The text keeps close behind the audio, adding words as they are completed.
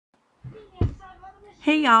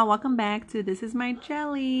Hey y'all, welcome back to This Is My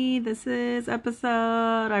Jelly. This is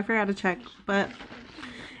episode, I forgot to check, but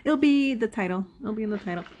it'll be the title. It'll be in the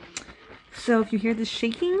title. So if you hear this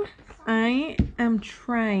shaking, I am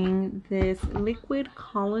trying this liquid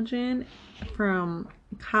collagen from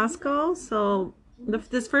Costco. So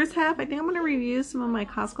this first half, I think I'm going to review some of my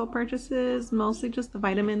Costco purchases, mostly just the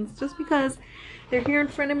vitamins, just because they're here in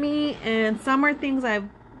front of me, and some are things I've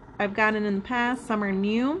gotten in the past, some are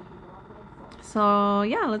new. So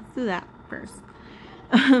yeah, let's do that first.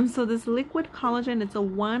 So this liquid collagen, it's a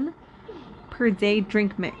 1 per day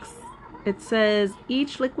drink mix. It says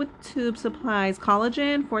each liquid tube supplies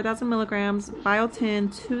collagen 4,000 milligrams,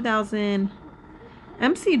 biotin 2,000,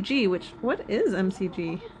 mcg, which what is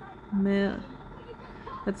mcg?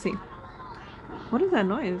 Let's see. What is that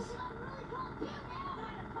noise?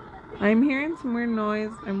 I'm hearing some weird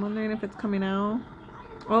noise. I'm wondering if it's coming out.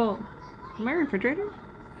 Oh, my refrigerator?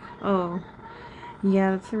 Oh.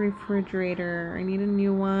 Yeah, that's a refrigerator. I need a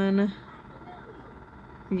new one.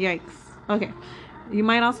 Yikes. Okay. You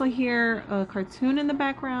might also hear a cartoon in the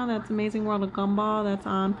background. That's Amazing World of Gumball. That's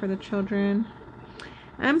on for the children.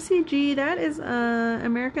 MCG, that is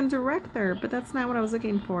American Director, but that's not what I was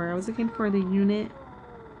looking for. I was looking for the unit.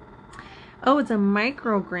 Oh, it's a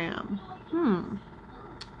microgram.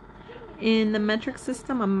 In the metric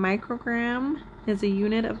system, a microgram is a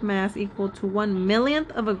unit of mass equal to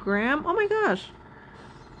 1/1,000,000th of a gram. Oh my gosh.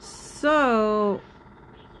 So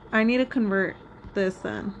I need to convert this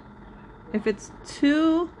then. If it's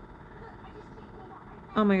oh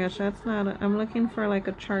my gosh, that's not I'm looking for like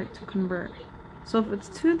a chart to convert. So if it's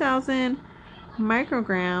 2,000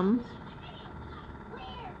 micrograms,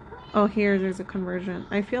 oh, there's a conversion.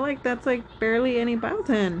 I feel like that's like barely any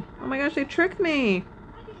biotin. Oh my gosh, they tricked me.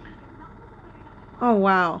 Oh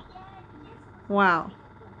wow.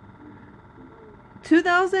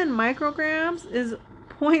 2,000 micrograms is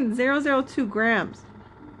 0.002 grams.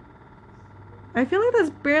 I feel like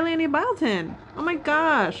that's barely any biotin. Oh my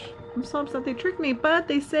gosh. I'm so upset they tricked me, but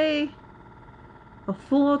they say a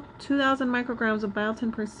full 2,000 micrograms of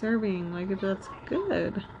biotin per serving. Like, if that's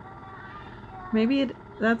good. Maybe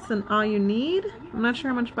that's all you need? I'm not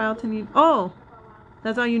sure how much biotin you... Oh!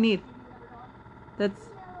 That's all you need.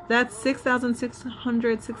 That's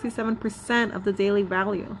 6,667% of the daily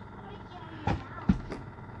value.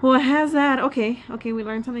 Well, it has that. Okay, we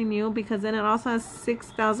learned something new, because then it also has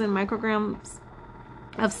 6,000 micrograms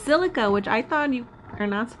of silica, which I thought you are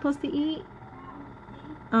not supposed to eat.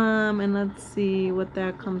 And let's see what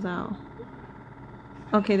that comes out.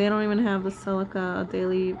 Okay, they don't even have the silica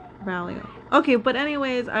daily value. Okay, but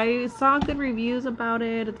anyways, I saw good reviews about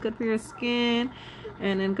it. It's good for your skin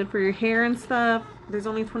and then good for your hair and stuff. There's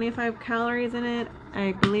only 25 calories in it.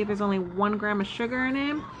 I believe there's only 1 gram of sugar in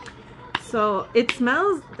it. So it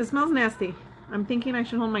smells nasty. I'm thinking I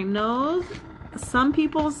should hold my nose. Some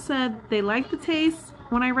people said they like the taste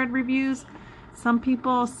when I read reviews. Some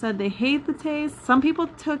people said they hate the taste. Some people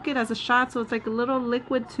took it as a shot, so it's like a little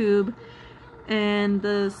liquid tube. And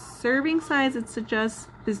the serving size it suggests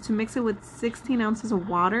is to mix it with 16 ounces of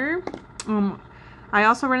water. I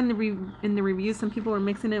also read in the reviews some people were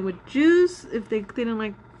mixing it with juice if they didn't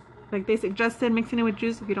like they suggested mixing it with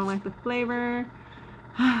juice if you don't like the flavor.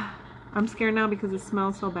 I'm scared now because it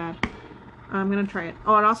smells so bad. I'm gonna try it.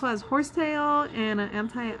 Oh, it also has horsetail and an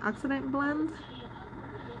antioxidant blend.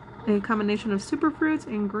 A combination of superfruits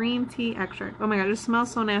and green tea extract. Oh my god, it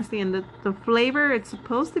smells so nasty. And the flavor, it's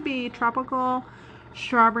supposed to be tropical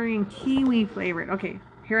strawberry and kiwi flavored. Okay,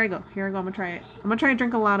 here I go. I'm gonna try it. I'm gonna try and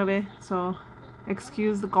drink a lot of it, so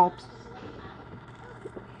excuse the gulps.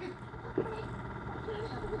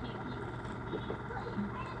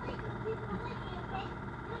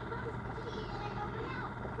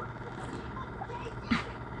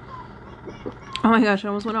 Oh my gosh, I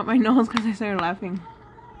almost went up my nose because I started laughing.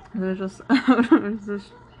 It was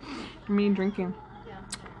just me drinking.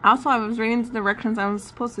 Also, I was reading the directions. I was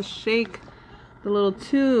supposed to shake the little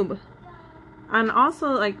tube. And also,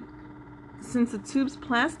 like, since the tube's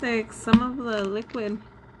plastic, some of the liquid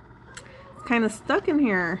is kind of stuck in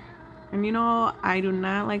here. And you know, I do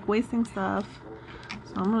not like wasting stuff.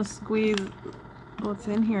 So I'm going to squeeze what's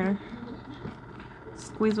in here.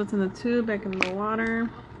 Squeeze what's in the tube back in the water.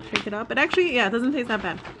 Shake it up. It actually, yeah, it doesn't taste that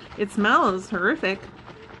bad. It smells horrific,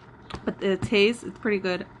 but the taste, it's pretty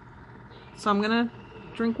good. So I'm gonna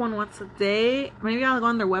drink one once a day. Maybe I'll go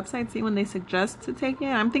on their website, see when they suggest to take it.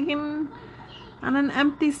 I'm thinking on an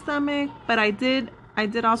empty stomach, but I did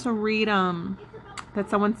also read that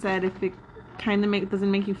someone said if it kind of doesn't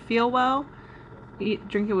make you feel well,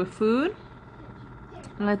 drink it with food.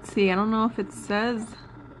 Let's see, I don't know if it says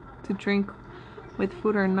to drink with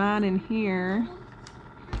food or not in here.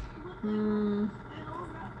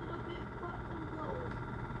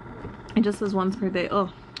 It just says once per day.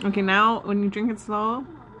 Oh, okay. Now when you drink it slow,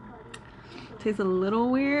 it tastes a little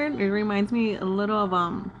weird. It reminds me a little of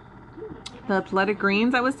the athletic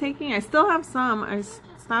greens I was taking. I still have some. I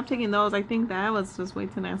stopped taking those. I think that was just way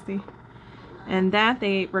too nasty. And that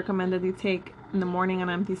they recommended you take in the morning on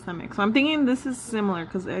an empty stomach. So I'm thinking this is similar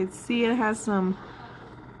because I see it has some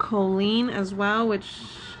choline as well, which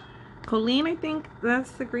choline, I think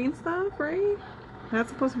that's the green stuff, right? That's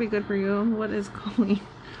supposed to be good for you. What is choline?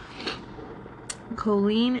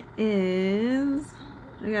 Choline is,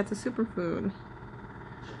 yeah, it's a superfood.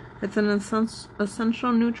 It's an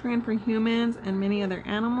essential nutrient for humans and many other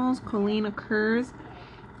animals. Choline occurs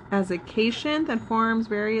as a cation that forms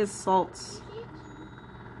various salts.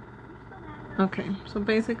 Okay, so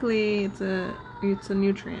basically it's a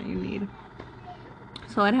nutrient you need.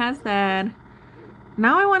 So it has that.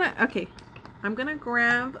 Now I want to, okay, I'm going to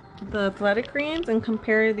grab the athletic greens and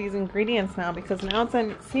compare these ingredients now, because now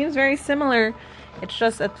it seems very similar. It's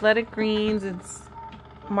just athletic greens. It's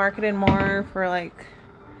marketed more for like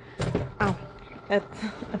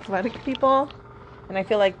athletic people, and I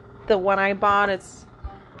feel like the one I bought, it's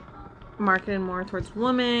marketed more towards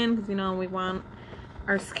women because, you know, we want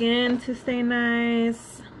our skin to stay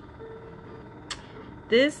nice.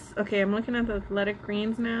 This, okay, I'm looking at the athletic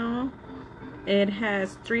greens now. It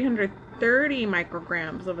has 330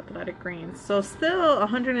 micrograms of athletic greens, so still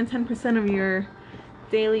 110% of your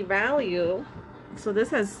daily value. So this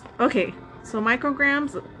has, okay, so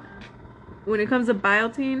micrograms, when it comes to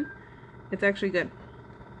biotin, it's actually good.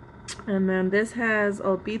 And then this has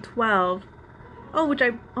B12.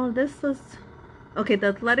 This is, okay, the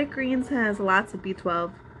athletic greens has lots of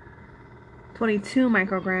B12, 22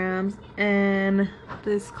 micrograms, and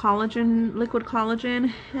this collagen, liquid collagen,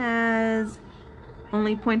 has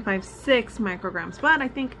only 0.56 micrograms. But I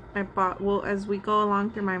think I bought, well, as we go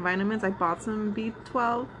along through my vitamins, I bought some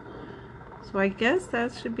B12, so I guess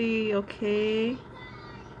that should be okay.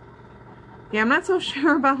 Yeah, I'm not so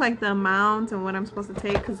sure about like the amount and what I'm supposed to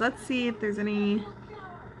take, because let's see if there's any.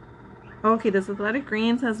 Okay, this athletic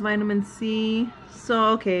greens has vitamin C. So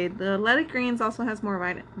okay, the athletic greens also has more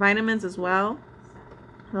vitamins as well,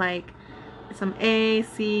 like some A,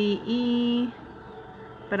 C, E.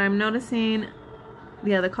 But I'm noticing,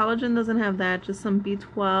 yeah, the collagen doesn't have that, just some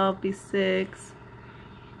B12, B6.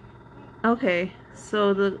 Okay,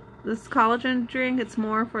 so this collagen drink, it's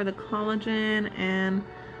more for the collagen and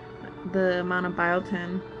the amount of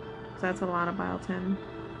biotin. So that's a lot of biotin.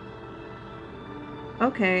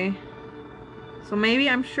 Okay, so maybe,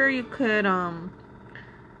 I'm sure you could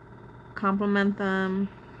complement them.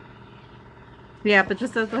 Yeah, but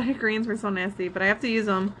just the athletic greens were so nasty, but I have to use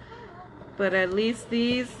them. But at least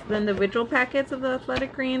the individual packets of the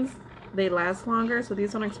athletic greens, they last longer. So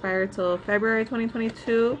these don't expire till February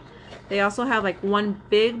 2022. They also have like one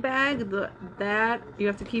big bag that you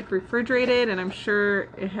have to keep refrigerated, and I'm sure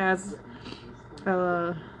it has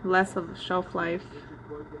less of shelf life.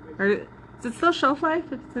 Or is it still shelf life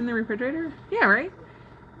if it's in the refrigerator? Yeah, right?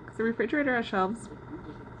 Because the refrigerator has shelves.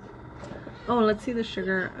 Oh, let's see the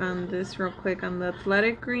sugar on this real quick. On the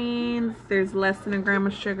athletic greens, there's less than 1 gram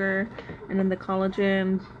of sugar, and then the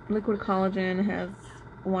collagen, liquid collagen, has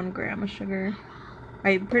 1 gram of sugar.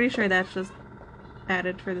 I'm pretty sure that's just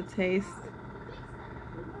added for the taste.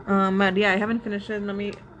 But yeah, I haven't finished it. Let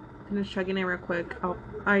me finish chugging it real quick.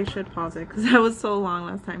 I should pause it because that was so long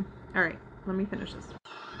last time. All right, let me finish this.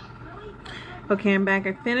 Okay, I'm back.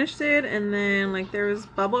 I finished it, and then like there was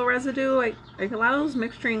bubble residue. Like a lot of those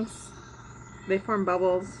mixed drinks, they form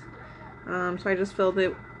bubbles. So I just filled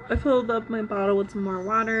it. I filled up my bottle with some more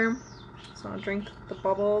water. So I'll drink the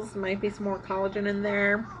bubbles. Might be some more collagen in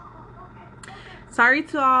there. Sorry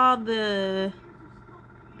to all the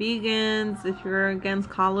vegans if you're against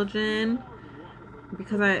collagen,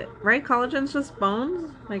 because right, collagen's just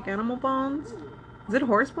bones, like animal bones. Is it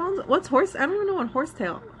horse bones? What's horse? I don't even know what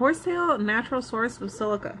horsetail. Horsetail, natural source of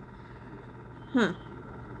silica. Huh.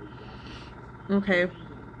 Okay.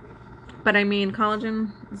 But I mean,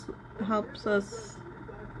 collagen helps us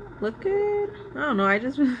look good. I don't know. I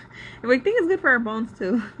think it's good for our bones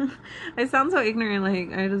too. I sound so ignorant.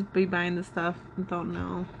 Like I just be buying this stuff and don't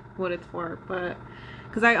know what it's for. But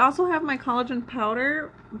because I also have my collagen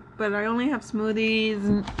powder, but I only have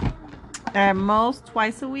smoothies at most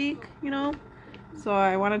twice a week. You know. So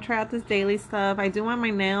I want to try out this daily stuff. I do want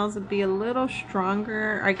my nails to be a little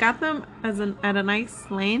stronger. I got them at a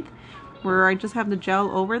nice length where I just have the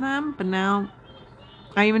gel over them, but now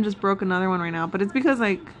I even just broke another one right now. But it's because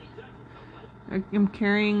like I'm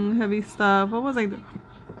carrying heavy stuff. What was I doing?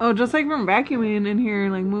 Oh, just like from vacuuming in here,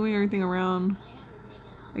 like moving everything around.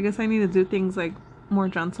 I guess I need to do things like more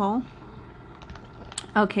gentle.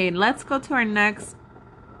 Okay, let's go to our next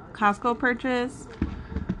Costco purchase.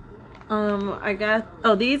 I got,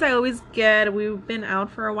 oh, these I always get. We've been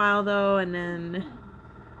out for a while though, and then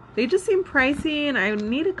they just seem pricey, and I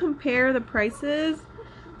need to compare the prices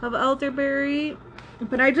of elderberry.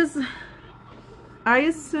 But I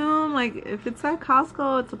assume like if it's at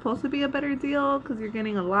Costco, it's supposed to be a better deal because you're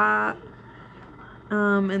getting a lot.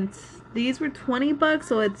 And these were $20,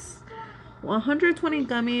 so it's 120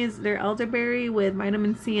 gummies. They're elderberry with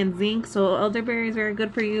vitamin C and zinc, so elderberry is very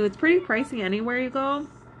good for you. It's pretty pricey anywhere you go.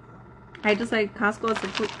 I just like Costco. It's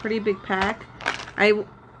a pretty big pack. I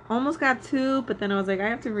almost got 2, but then I was like, I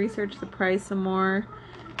have to research the price some more.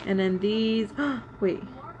 And then these, wait.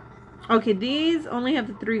 Okay, these only have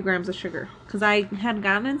the 3 grams of sugar. Because I had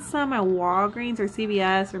gotten some at Walgreens or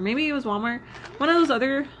CVS, or maybe it was Walmart. One of those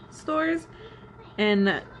other stores.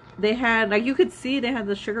 And they had, like you could see, they had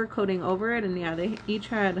the sugar coating over it. And yeah, they each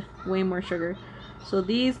had way more sugar. So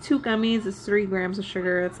these 2 gummies is 3 grams of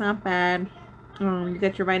sugar. It's not bad. You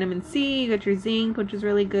got your vitamin C, you got your zinc, which is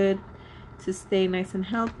really good to stay nice and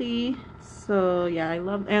healthy. So yeah, I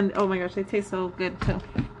love, and oh my gosh, they taste so good too.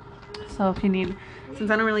 So if you need, since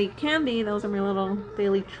I don't really eat candy, those are my little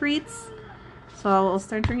daily treats. So I'll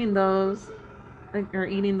start drinking those, or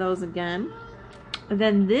eating those again. And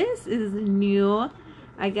then this is new.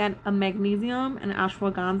 I got a magnesium and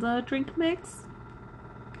ashwagandha drink mix.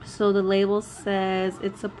 So the label says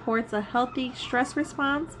it supports a healthy stress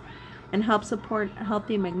response and help support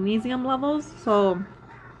healthy magnesium levels. So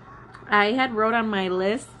I had wrote on my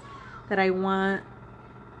list that I want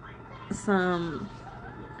some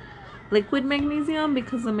liquid magnesium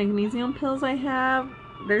because the magnesium pills I have,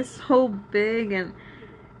 they're so big, and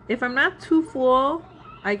if I'm not too full,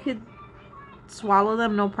 I could swallow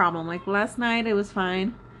them no problem. Like last night it was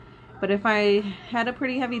fine, but if I had a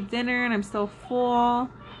pretty heavy dinner and I'm still full,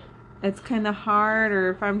 it's kind of hard. Or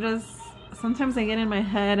if I'm just, sometimes I get in my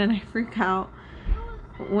head and I freak out.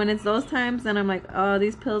 When it's those times, then I'm like, oh,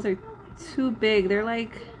 these pills are too big.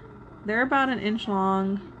 They're about an inch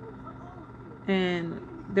long, and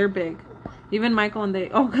they're big. Even Michael one day,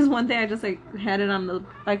 because one day I just like had it on the,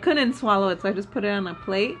 I couldn't swallow it, so I just put it on a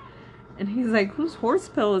plate, and he's like, whose horse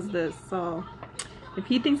pill is this? So if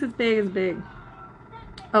he thinks it's big, it's big.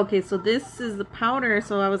 Okay, so this is the powder.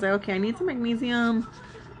 So I was like, okay, I need some magnesium,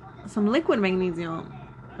 some liquid magnesium.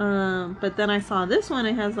 But then I saw this one.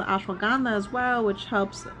 It has the ashwagandha as well, which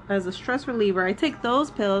helps as a stress reliever. I take those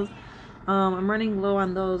pills. I'm running low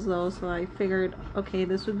on those though, so I figured, okay,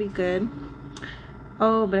 this would be good.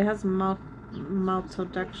 Oh, but it has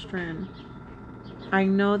maltodextrin. I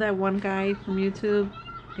know that one guy from YouTube,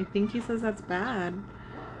 I think he says that's bad.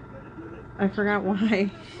 I forgot why.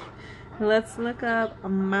 Let's look up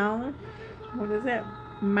what is it?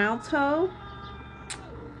 Maltodextrin.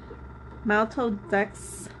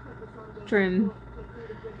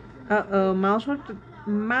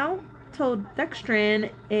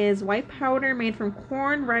 Maltodextrin is white powder made from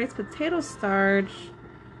corn, rice, potato starch.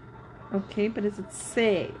 Okay, but is it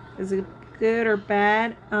safe? Is it good or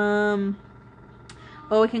bad? Oh,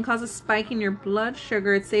 it can cause a spike in your blood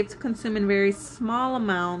sugar. It's safe to consume in very small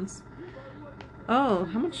amounts. Oh,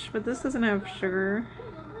 how much? But this doesn't have sugar.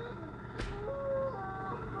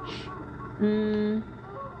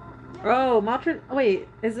 Oh, wait,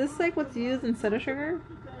 is this like what's used instead of sugar?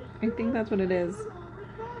 I think that's what it is.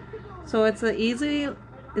 So it's easily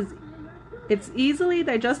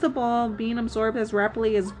digestible, being absorbed as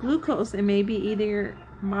rapidly as glucose. It may be either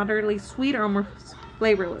moderately sweet or more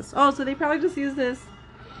flavorless. Oh, so they probably just use this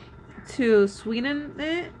to sweeten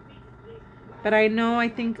it. But I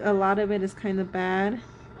think a lot of it is kind of bad.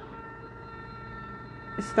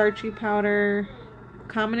 Starchy powder,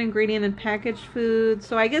 common ingredient in packaged food.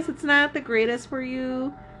 So I guess it's not the greatest for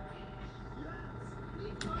you.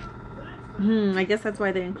 I guess that's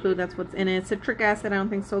why they include, that's what's in it. Citric acid, I don't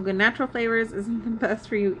think so good. Natural flavors isn't the best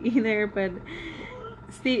for you either, but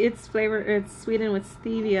it's sweetened with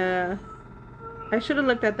stevia. I should have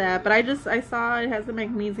looked at that, but I saw it has the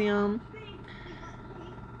magnesium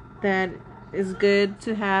that is good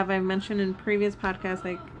to have. I mentioned in previous podcasts,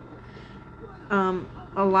 like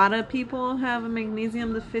a lot of people have a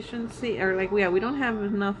magnesium deficiency, or like we don't have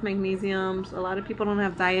enough magnesiums. A lot of people don't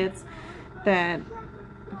have diets that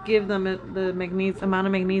give them the amount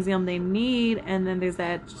of magnesium they need. And then there's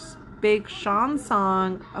that big Sean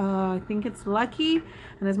song, I think it's Lucky,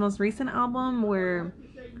 and his most recent album, where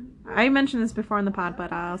I mentioned this before in the pod,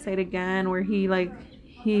 but I'll say it again, where he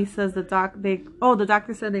says the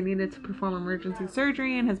doctor said they needed to perform emergency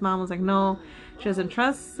surgery, and his mom was like, no, she doesn't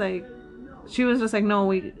trust, like, she was just like, no,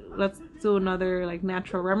 let's do another like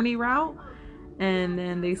natural remedy route. And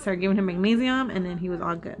then they started giving him magnesium, and then he was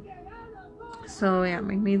all good. So yeah,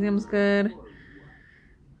 magnesium's good.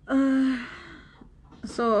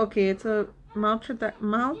 So okay, it's a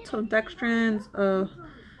maltodextrins.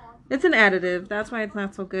 It's an additive. That's why it's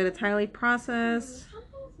not so good. It's highly processed.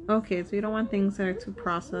 Okay, so you don't want things that are too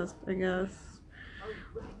processed, I guess.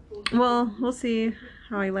 Well, we'll see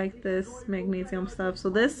how I like this magnesium stuff. So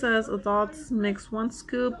this says adults mix 1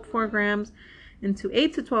 scoop, 4 grams, into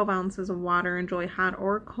 8 to 12 ounces of water. Enjoy hot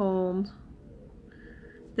or cold.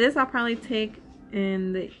 This I'll probably take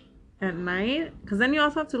at night, because then you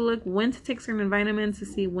also have to look when to take certain vitamins to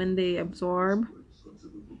see when they absorb.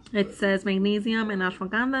 It says magnesium and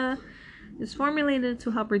ashwagandha is formulated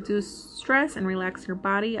to help reduce stress and relax your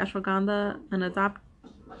body. Ashwagandha, an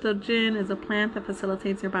adaptogen, is a plant that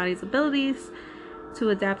facilitates your body's abilities to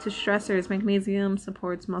adapt to stressors. Magnesium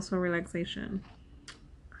supports muscle relaxation.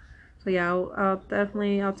 So yeah,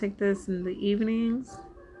 I'll take this in the evenings.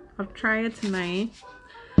 I'll try it tonight.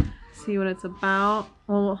 See what it's about.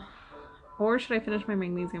 Well, or should I finish my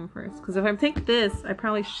magnesium first? Because if I take this, I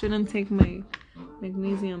probably shouldn't take my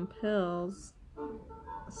magnesium pills.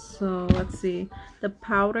 So let's see. The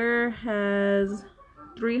powder has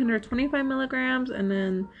 325 milligrams, and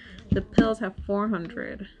then the pills have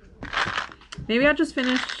 400. Maybe I'll just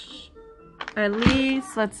finish at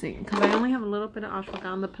least, let's see, because I only have a little bit of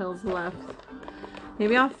ashwagandha pills left.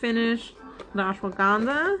 Maybe I'll finish the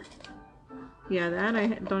ashwagandha. Yeah, that I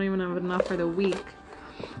don't even have enough for the week.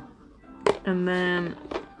 And then,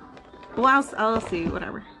 well, I'll see,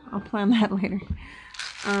 whatever. I'll plan that later.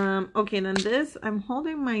 Okay, then this, I'm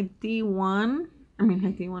holding my D3.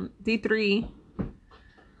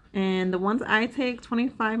 And the ones I take,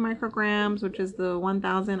 25 micrograms, which is the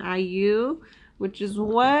 1000 IU, which is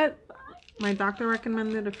what my doctor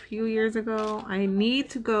recommended a few years ago. I need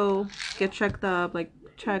to go get checked up, like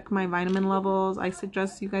check my vitamin levels. I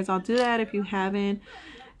suggest you guys all do that if you haven't.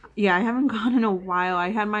 Yeah, I haven't gone in a while. I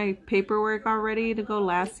had my paperwork all ready to go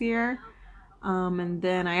last year. And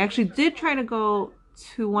then I actually did try to go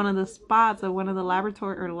to one of the spots of one of the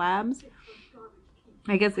laboratory or labs.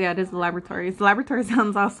 I guess, yeah, it is the laboratory. The laboratory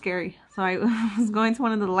sounds all scary. So I was going to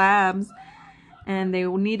one of the labs, and they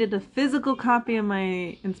needed a physical copy of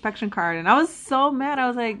my inspection card. And I was so mad. I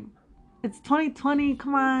was like, it's 2020,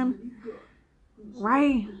 come on.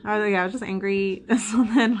 Right? I was just angry. So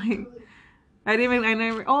then, like,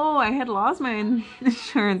 I had lost my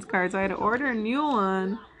insurance card, so I had to order a new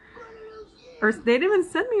one. Or they didn't even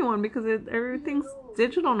send me one because everything's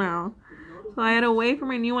digital now. So I had to wait for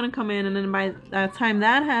my new one to come in, and then by the time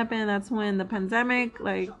that happened, that's when the pandemic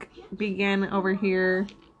began over here.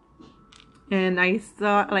 And I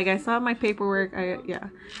saw my paperwork.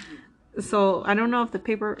 So I don't know if the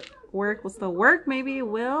paperwork will still work. Maybe it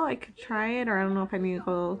will. I could try it, or I don't know if I need to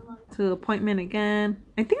go to the appointment again.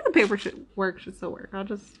 I think the paperwork should still work. I'll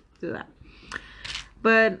just do that.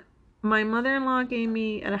 But my mother-in-law gave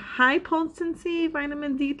me a high potency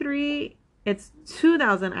vitamin D3. It's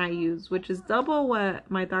 2000 IUs, which is double what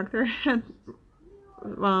my doctor had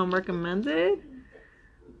recommended.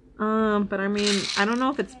 But I mean, I don't know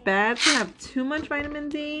if it's bad to have too much vitamin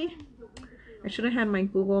D. I should have had my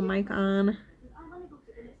Google mic on.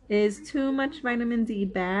 Is too much vitamin D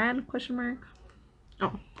bad? Question mark.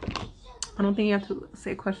 Oh, I don't think you have to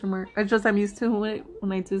say question mark. It's just I'm used to it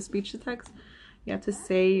when I do speech to text. You have to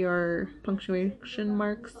say your punctuation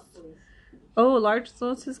marks. Oh, large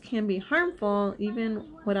doses can be harmful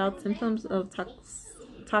even without symptoms of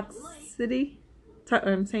toxicity.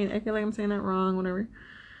 I feel like I'm saying that wrong, whatever.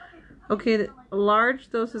 Okay, large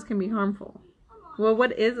doses can be harmful. Well,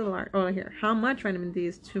 what is a large? Oh, here. How much vitamin D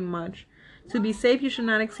is too much? To be safe, you should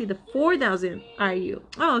not exceed the 4000 IU.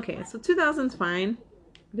 Oh, okay. So 2000 is fine.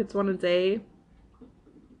 If it's one a day.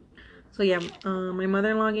 So yeah, my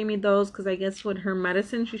mother-in-law gave me those because I guess with her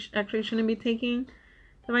medicine, she actually shouldn't be taking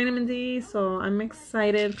the vitamin D. So I'm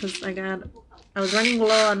excited because I was running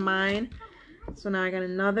low on mine. So now I got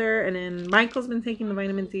another, and then Michael's been taking the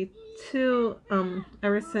vitamin D too,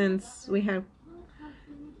 ever since we had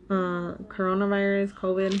coronavirus,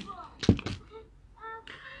 COVID.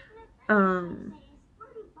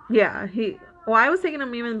 Yeah, I was taking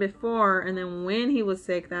them even before, and then when he was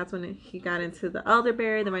sick, that's when he got into the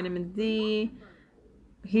elderberry, the vitamin D.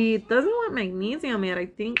 He doesn't want magnesium yet. I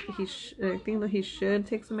think that he should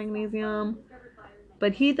take some magnesium.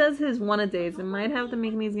 But he does his one a days. It might have the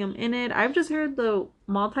magnesium in it. I've just heard the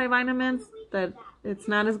multivitamins that it's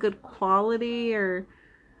not as good quality, or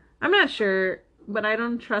I'm not sure. but I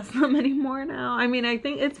don't trust them anymore now. I mean, I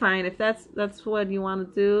think it's fine if that's what you want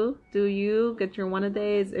to do. Do you get your one a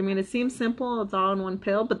days? I mean, it seems simple. It's all in one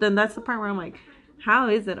pill, but then that's the part where I'm like, how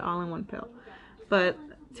is it all in one pill? But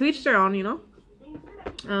to each their own, you know.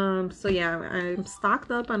 So yeah, I'm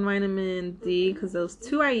stocked up on vitamin D because those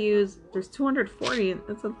two I use. There's 240.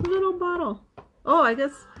 It's a little bottle. Oh, I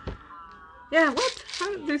guess. Yeah, what?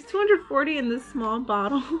 There's 240 in this small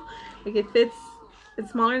bottle. Like it fits.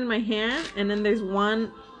 It's smaller than my hand, and then there's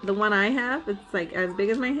one. The one I have, it's like as big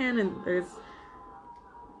as my hand, and there's.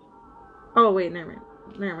 Oh wait, never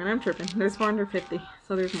mind. I'm tripping. There's 450,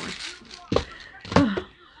 so there's more.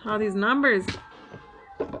 All these numbers.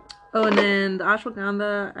 Oh, and then the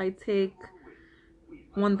ashwagandha, I take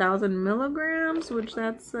 1,000 milligrams, which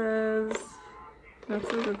that says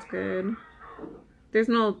it's good. There's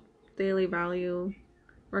no daily value,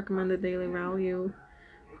 recommended daily value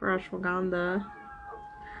for ashwagandha.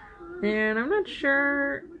 And I'm not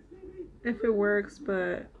sure if it works,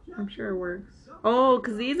 but I'm sure it works. Oh,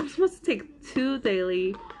 because these I'm supposed to take 2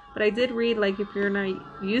 daily. But I did read, like, if you're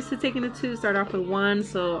not used to taking the 2, start off with 1.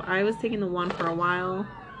 So I was taking the 1 for a while.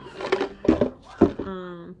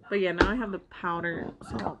 But yeah, now I have the powder.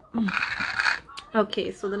 So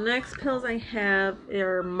okay, so the next pills I have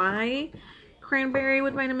are my cranberry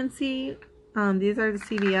with vitamin C. These are the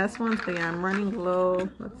CVS ones, but yeah, I'm running low.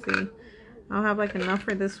 Let's see. I'll have like enough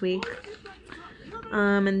for this week.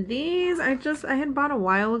 And these I had bought a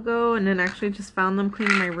while ago, and then actually just found them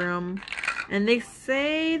cleaning my room. And they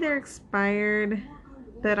say they're expired,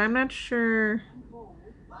 but I'm not sure.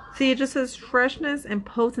 See, it just says freshness and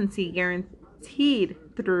potency guaranteed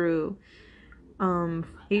through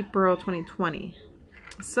April 2020.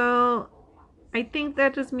 So I think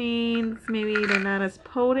that just means maybe they're not as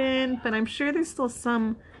potent, but I'm sure there's still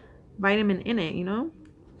some vitamin in it, you know?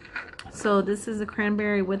 So this is a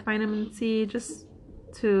cranberry with vitamin C, just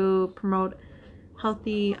to promote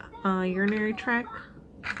healthy urinary tract,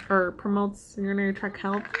 or promotes urinary tract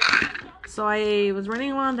health. So I was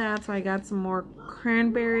running on that, so I got some more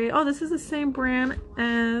cranberry. Oh, this is the same brand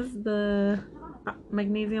as the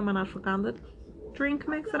magnesium and ashwagandha drink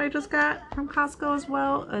mix that I just got from Costco as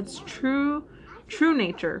well. It's True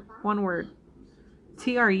Nature, one word.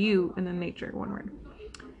 TRU and then nature, one word.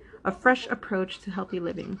 A fresh approach to healthy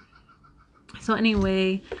living. So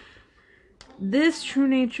anyway, this True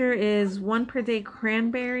Nature is 1 per day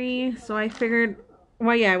cranberry. So I figured,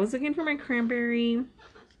 well, yeah, I was looking for my cranberry,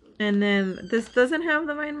 and then this doesn't have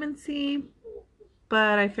the vitamin C,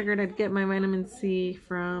 but I figured I'd get my vitamin C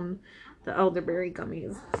from the elderberry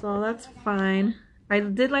gummies. So that's fine. I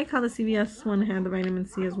did like how the CVS one had the vitamin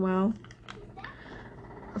C as well.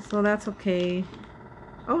 So that's okay.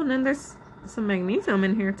 Oh, and then there's some magnesium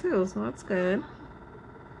in here too, so that's good.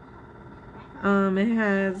 It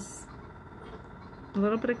has a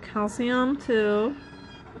little bit of calcium too,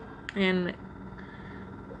 and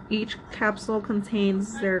each capsule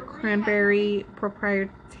contains their cranberry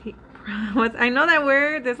proprietary. What? I know that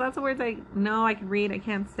word. There's lots of words I know I can read. I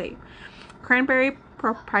can't say. Cranberry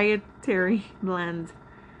proprietary blend,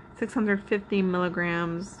 650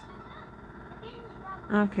 milligrams.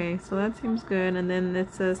 Okay, so that seems good. And then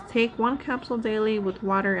it says take 1 capsule daily with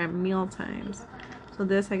water at meal times. So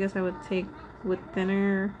this, I guess I would take with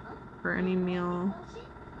dinner or any meal.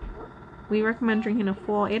 We recommend drinking a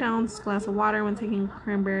full 8-ounce glass of water when taking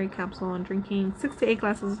cranberry capsule, and drinking 6 to 8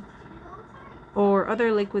 glasses or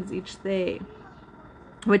other liquids each day.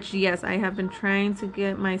 Which, yes, I have been trying to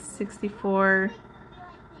get my 64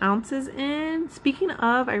 ounces in. Speaking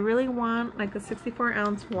of, I really want like a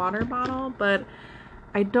 64-ounce water bottle, but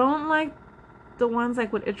I don't like the ones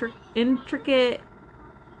like with intricate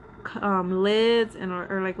lids and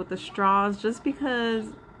or like with the straws, just because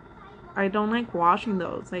I don't like washing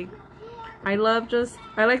those. Like I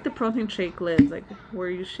like the protein shake lids, like where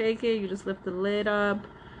you shake it, you just lift the lid up.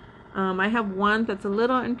 I have one that's a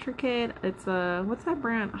little intricate. It's what's that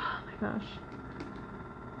brand? Oh my gosh.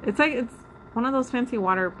 It's one of those fancy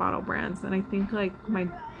water bottle brands, and I think like my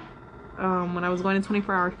when I was going to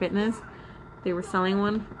 24-hour fitness, they were selling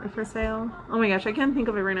one for sale. Oh my gosh, I can't think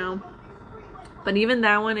of it right now. But even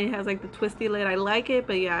that one, it has like the twisty lid. I like it,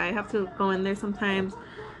 but yeah, I have to go in there sometimes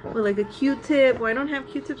with like a Q-tip. Well, I don't have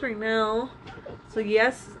Q-tips right now. So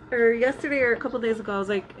yesterday or a couple days ago, I was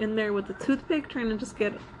like in there with the toothpick trying to just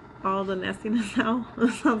get all the nastiness out.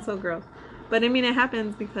 It sounds so gross, but I mean it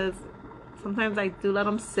happens because sometimes I do let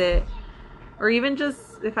them sit, or even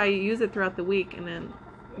just if I use it throughout the week and then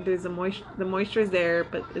there's the moisture is there,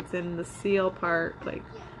 but it's in the seal part, like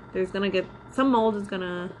there's gonna get some mold is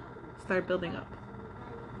gonna start building up.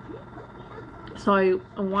 So I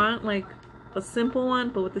want like a simple one,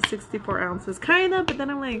 but with the 64 ounces, kind of. But then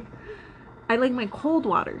I'm like, I like my cold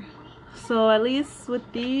water, so at least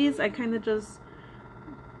with these, I kind of just,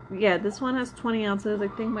 yeah, this one has 20 ounces. I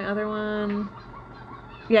think my other one,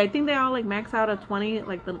 yeah, I think they all like max out at 20,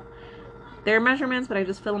 like their measurements, but I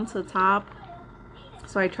just fill them to the top.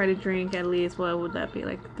 So I try to drink at least, what would that be,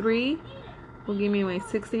 like 3 will give me my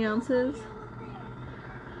 60 ounces.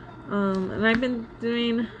 And I've been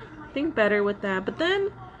doing, I think, better with that. But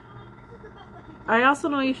then I also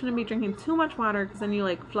know you shouldn't be drinking too much water, because then you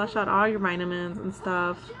like flush out all your vitamins and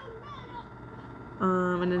stuff.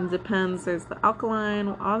 And then it depends. There's the alkaline,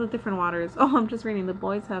 all the different waters. Oh, I'm just reading. The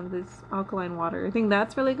boys have this alkaline water. I think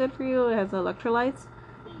that's really good for you. It has electrolytes,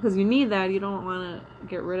 because you need that. You don't want to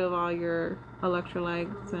get rid of all your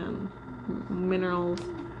electrolytes and minerals.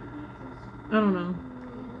 I don't know.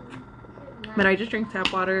 But I just drink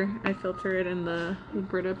tap water. I filter it in the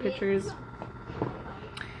Brita pitchers.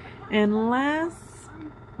 And last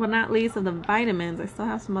but not least of the vitamins, I still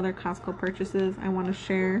have some other Costco purchases I want to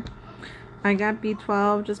share. I got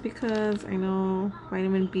B12 just because I know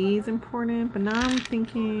vitamin B is important. But now I'm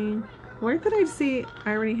thinking, where did I see?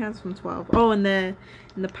 I already have some 12. Oh, in the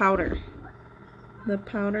powder. The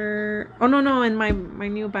powder. Oh no, in my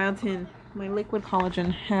new biotin, my liquid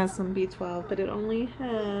collagen has some B12, but it only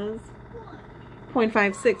has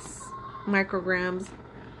 0.56 micrograms.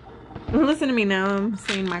 Listen to me now. I'm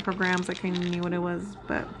saying micrograms like I knew what it was,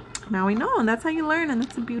 but now we know, and that's how you learn, and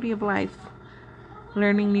that's the beauty of life.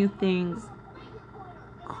 Learning new things.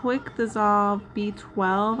 Quick dissolve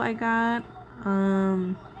B12 I got.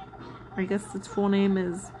 I guess its full name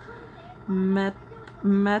is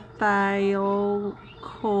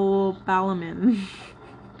methylcobalamin.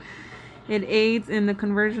 It aids in the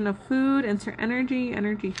conversion of food into energy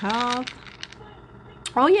health.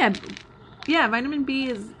 Oh yeah, vitamin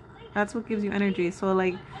B that's what gives you energy. So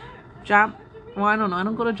like, well, I don't know. I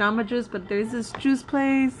don't go to Jamba Juice, but there's this juice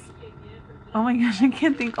place. Oh my gosh, I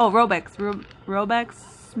can't think. Oh, Robex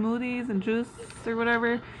smoothies and juice or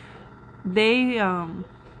whatever. They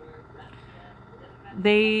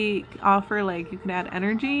offer, like, you can add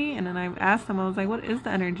energy, and then I asked them, I was like, what is the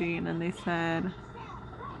energy? And then they said,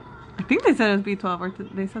 I think they said it was B12, or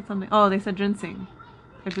they said something. Oh, they said ginseng.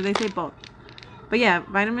 Or did they say both? But yeah,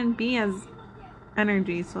 vitamin B has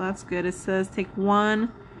energy, so that's good. It says take 1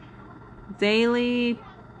 daily.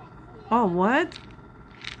 Oh, what?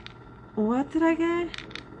 What did I get?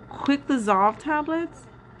 Quick dissolve tablets?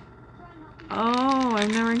 Oh,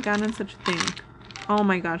 I've never gotten such a thing. Oh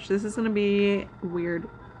my gosh, this is gonna be weird.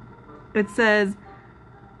 It says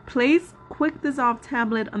place quick dissolve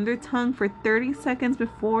tablet under tongue for 30 seconds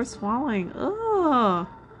before swallowing. Oh,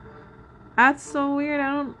 that's so weird.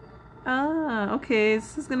 Okay,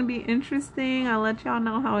 this is gonna be interesting. I'll let y'all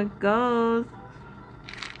know how it goes.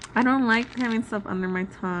 I don't like having stuff under my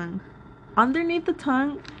tongue. Underneath the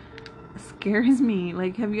tongue scares me.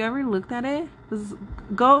 Like, have you ever looked at it?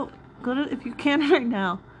 Go to, if you can right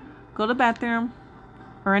now, go to the bathroom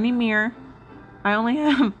or any mirror. I only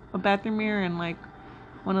have a bathroom mirror and like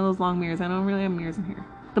one of those long mirrors. I don't really have mirrors in here.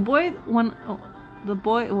 The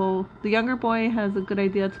younger boy has a good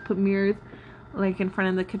idea to put mirrors like in front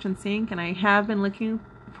of the kitchen sink, and I have been looking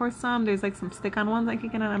for some. There's like some stick-on ones I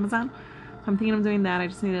could get on Amazon. So I'm thinking of doing that. I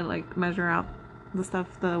just need to like measure out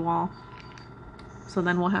the wall. So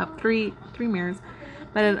then we'll have three mirrors.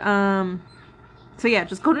 But so yeah,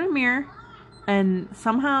 just go to the mirror and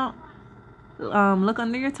somehow look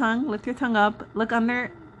under your tongue, lift your tongue up, look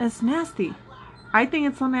under. It's nasty. I think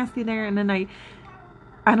it's so nasty there. And then I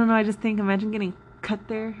don't know, I just think, imagine getting cut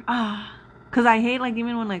there. Because I hate, like,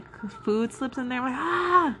 even when like food slips in there, I'm like,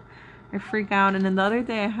 I freak out. And then the other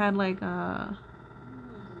day I had like a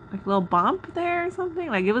little bump there or something.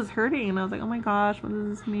 Like, it was hurting, and I was like, oh my gosh, what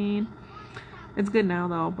does this mean? It's good now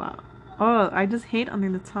though, but I just hate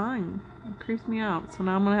under the tongue. It creeps me out. So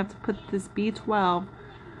now I'm gonna have to put this B12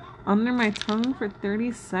 under my tongue for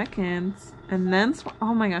 30 seconds and then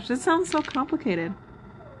oh my gosh, this sounds so complicated.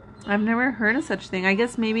 I've never heard of such thing. I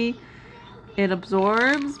guess maybe it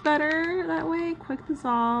absorbs better that way. Quick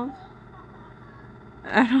dissolve.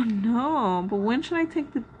 I don't know, but when should I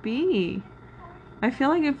take the B? I feel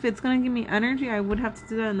like if it's gonna give me energy, I would have to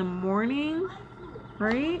do that in the morning,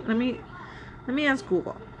 right? Let me ask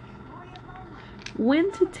Google.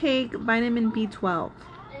 When to take vitamin B12?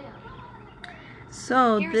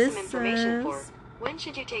 So here's this some information says, for when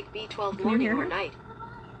should you take B12 morning or night?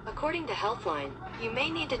 According to Healthline, you may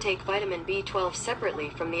need to take vitamin B12 separately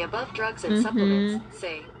from the above drugs and supplements,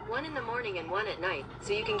 say One in the morning and one at night,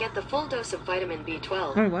 so you can get the full dose of vitamin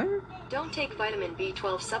B12. Oh, what? Don't take vitamin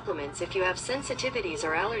B12 supplements if you have sensitivities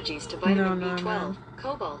or allergies to vitamin B12,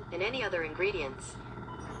 cobalt, and any other ingredients.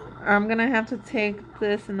 I'm gonna have to take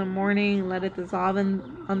this in the morning, let it dissolve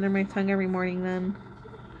under my tongue every morning then.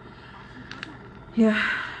 Yeah,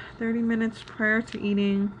 30 minutes prior to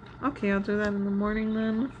eating. Okay, I'll do that in the morning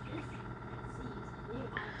then.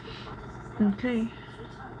 Okay,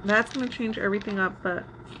 that's gonna change everything up, but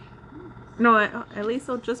no, at least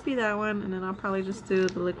it'll just be that one, and then I'll probably just do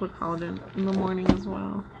the liquid collagen in the morning as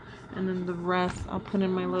well, and then the rest I'll put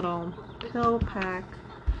in my little pill pack.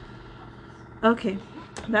 Okay,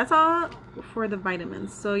 that's all for the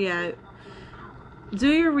vitamins. So yeah, do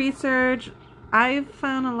your research. I've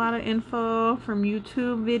found a lot of info from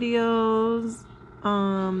YouTube videos.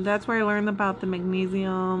 That's where I learned about the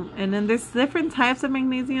magnesium, and then there's different types of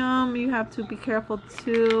magnesium. You have to be careful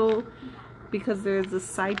too, because there's a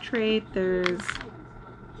citrate, there's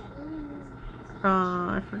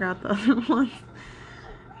I forgot the other one,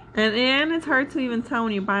 and it's hard to even tell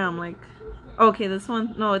when you buy them. Like, okay, this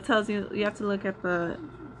one, no, it tells you have to look at the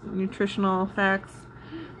nutritional facts.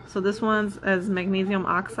 So this one's as magnesium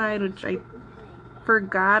oxide, which I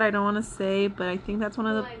forgot, I don't want to say, but I think that's one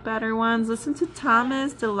of the better ones. Listen to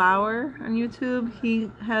Thomas DeLauer on YouTube.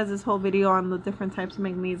 He has this whole video on the different types of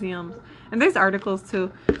magnesiums, and there's articles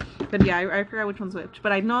too, but yeah, I forgot which one's which.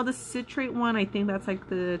 But I know the citrate one, I think that's like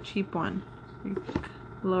the cheap one, like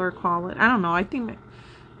lower quality. I don't know, I think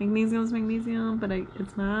magnesium is magnesium, but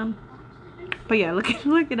it's not. But yeah,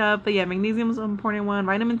 look it up. But yeah, magnesium is an important one.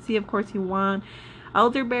 Vitamin C, of course, you want.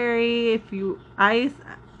 Elderberry, if you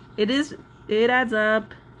it adds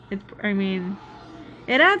up. It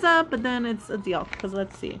adds up, but then it's a deal, because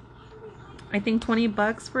let's see, I think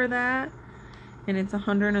 $20 for that, and it's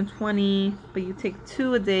 120, but you take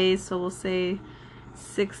 2 a day, so we'll say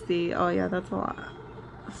 60. Oh yeah, that's a lot.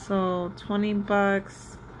 So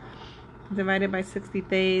 $20 divided by 60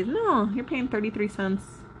 days. No, you're paying 33 cents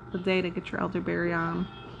a day to get your elderberry on.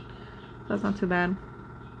 That's not too bad.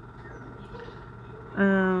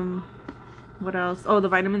 What else? Oh, the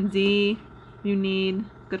vitamin D you need,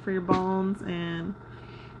 good for your bones, and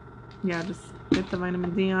yeah, just get the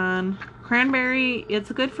vitamin D on. Cranberry,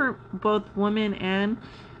 it's good for both women and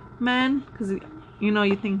men, because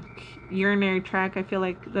you think urinary tract, I feel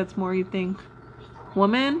like that's more you think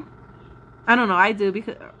woman. I don't know, I do,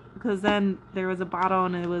 because then there was a bottle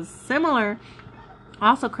and it was similar,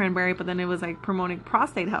 also cranberry, but then it was like promoting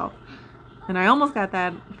prostate health. And I almost got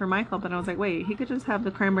that for Michael, but I was like, wait, he could just have the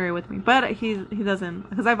cranberry with me. But he doesn't,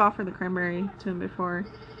 because I've offered the cranberry to him before.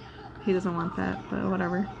 He doesn't want that, but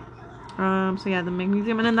whatever. So yeah, the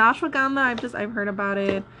magnesium. And then the ashwagandha, I've heard about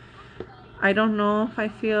it. I don't know if I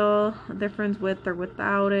feel a difference with or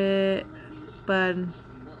without it, but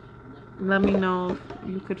let me know if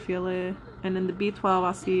you could feel it. And then the B12,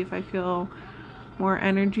 I'll see if I feel more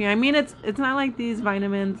energy. I mean, it's not like these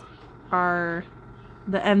vitamins are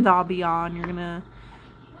the end all be all and you're gonna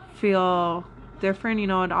feel different. It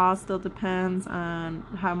all still depends on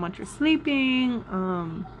how much you're sleeping,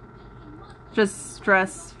 just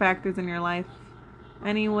stress factors in your life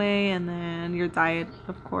anyway, and then your diet,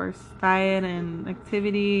 of course, diet and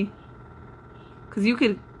activity, because you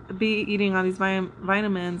could be eating all these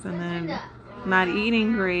vitamins and then not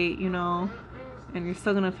eating great, and you're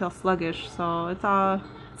still gonna feel sluggish. So it's a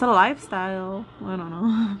lifestyle. I don't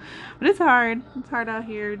know. But it's hard out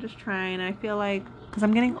here just trying. I feel like, because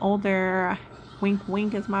I'm getting older, wink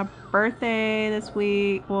wink, it's my birthday this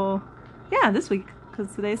week. Well, yeah, this week,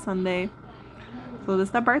 because today's Sunday, so this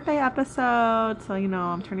is the birthday episode. So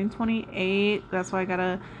I'm turning 28. That's why I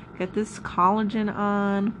gotta get this collagen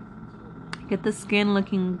on, get the skin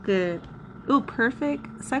looking good. Ooh,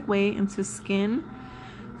 perfect segue into skin.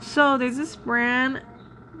 So there's this brand,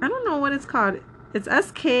 I don't know what it's called. It's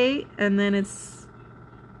SK, and then it's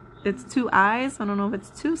 2 eyes. I don't know if it's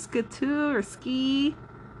two or ski.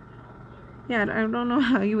 Yeah, I don't know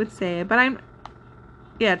how you would say it, but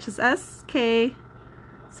it's just SK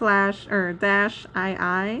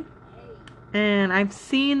 /-II. And I've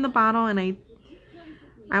seen the bottle, and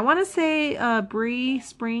I want to say Bree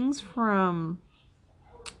Springs from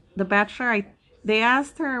The Bachelor. They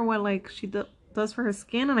asked her what she does for her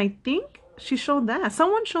skin, and I think she showed that.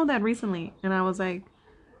 Someone showed that recently, and I was like,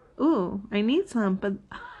 ooh, I need some, but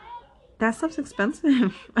that stuff's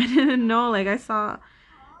expensive. I didn't know. I saw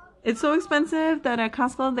it's so expensive that at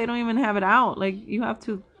Costco they don't even have it out. You have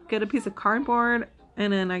to get a piece of cardboard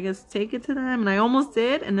and then I guess take it to them, and I almost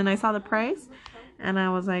did, and then I saw the price and I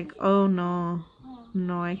was like, oh no,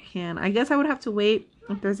 I can't. I guess I would have to wait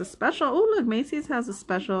if there's a special. Oh look, Macy's has a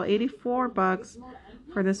special, $84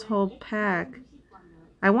 for this whole pack.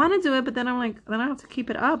 I want to do it, but then I'm like, then I have to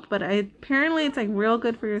keep it up. But apparently it's like real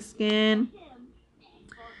good for your skin.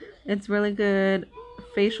 It's really good.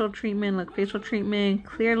 Facial treatment, like facial treatment,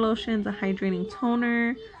 clear lotions, a hydrating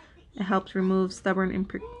toner. It helps remove stubborn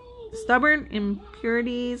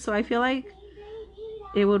impurities. So I feel like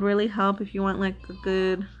it would really help if you want like a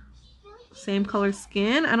good same color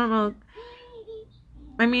skin. I don't know.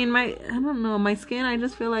 I mean, I don't know. My skin, I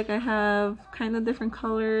just feel like I have kind of different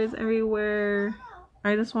colors everywhere.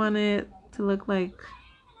 I just want it to look like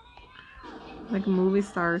a movie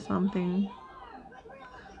star or something.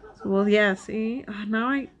 So, well, yeah, see? Now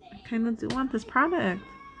I kind of do want this product.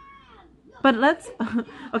 But let's...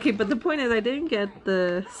 Okay, but the point is I didn't get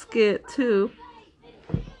the Skit 2.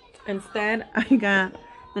 Instead, I got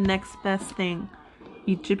the next best thing.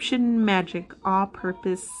 Egyptian Magic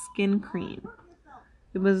All-Purpose Skin Cream.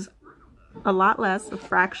 It was a lot less, a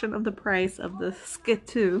fraction of the price of the Skit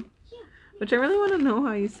 2. Which I really want to know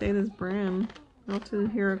how you say this brand. I'll have to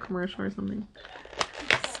hear a commercial or something.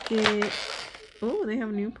 Skit. Oh, they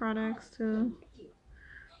have new products too.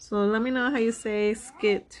 So let me know how you say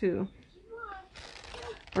Skit 2.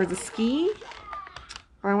 Or the Ski.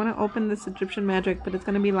 Or I want to open this Egyptian Magic, but it's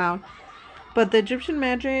going to be loud. But the Egyptian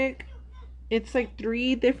Magic, it's like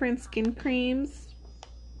 3 different skin creams.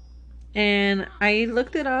 And I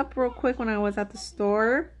looked it up real quick when I was at the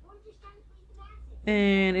store.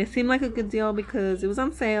 And it seemed like a good deal because it was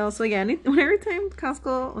on sale. So yeah, every time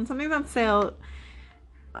Costco, when something's on sale,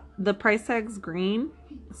 the price tag's green.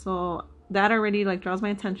 So that already like draws my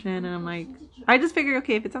attention. And I'm like, I just figured,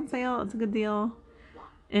 okay, if it's on sale, it's a good deal.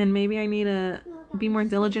 And maybe I need to be more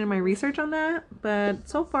diligent in my research on that. But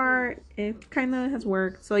so far, it kind of has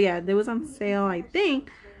worked. So yeah, it was on sale, I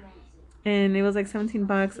think. And it was like 17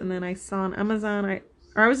 bucks. And then I saw on Amazon,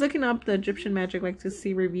 I was looking up the Egyptian Magic like to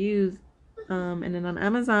see reviews. And then on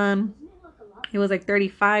Amazon, it was like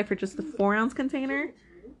 35 for just the 4-ounce container.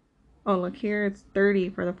 Oh, look here, it's 30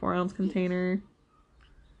 for the 4-ounce container.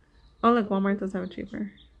 Oh, look, Walmart does have it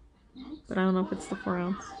cheaper. But I don't know if it's the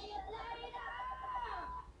 4-ounce.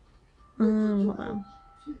 Hold on.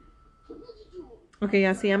 Okay,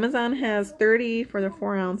 yeah, see, Amazon has 30 for the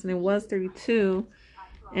 4-ounce, and it was 32.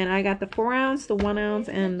 And I got the 4-ounce, the 1-ounce,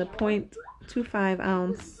 and the 0.25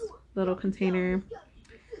 ounce little container.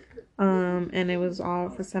 And it was all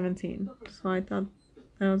for 17. So I thought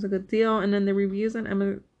that was a good deal. And then the reviews on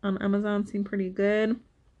Amazon seem pretty good.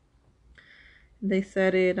 They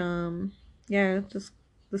said it, yeah, just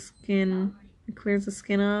the skin, it clears the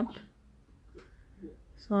skin up.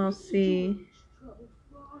 So I'll see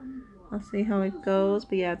how it goes.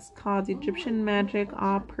 But yeah, it's called Egyptian Magic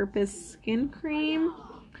All-Purpose Skin Cream.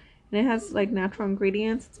 And it has like natural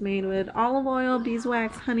ingredients. It's made with olive oil,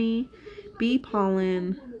 beeswax, honey, bee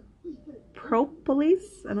pollen,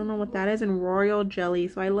 propolis, I don't know what that is, and royal jelly.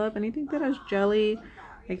 So I love anything that has jelly.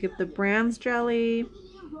 Like if the brand's jelly,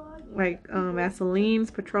 like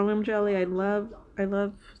Vaseline's petroleum jelly. I love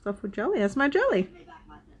stuff with jelly. That's my jelly.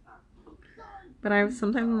 But I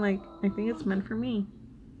sometimes like, I think it's meant for me.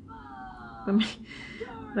 But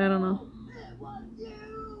I don't know.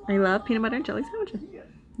 I love peanut butter and jelly sandwiches.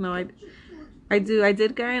 No, I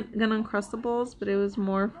did get Uncrustables, but it was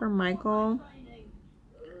more for Michael.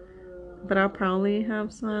 But I'll probably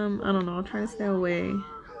have some. I don't know. I'll try to stay away. And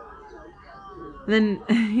then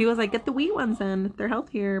he was like, get the wheat ones then. They're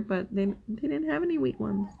healthier. But they didn't have any wheat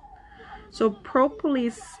ones. So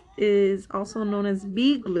propolis is also known as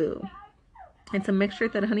bee glue. It's a mixture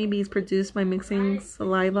that honeybees produce by mixing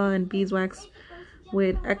saliva and beeswax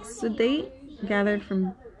with exudate gathered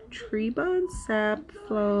from tree buds. Sap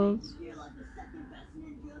flows.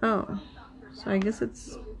 Oh. So I guess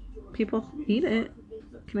it's people eat it.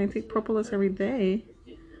 Can I take propolis every day?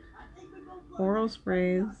 Oral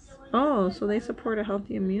sprays. Oh, so they support a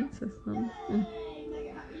healthy immune system.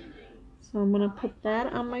 So I'm going to put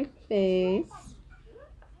that on my face.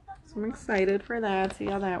 So I'm excited for that. See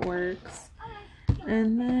how that works.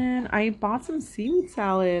 And then I bought some seaweed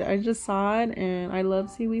salad. I just saw it and I love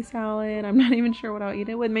seaweed salad. I'm not even sure what I'll eat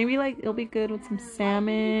it with. Maybe like it'll be good with some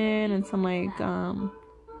salmon and some like some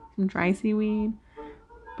dry seaweed.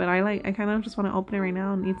 But I kind of just want to open it right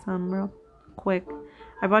now and eat some real quick.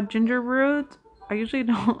 I bought ginger root. I usually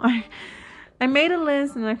don't. I made a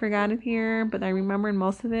list and I forgot it here, but I remembered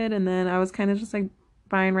most of it. And then I was kind of just like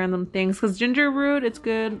buying random things. Because ginger root, it's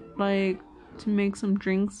good like to make some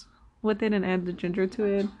drinks with it and add the ginger to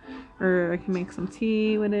it. Or I can make some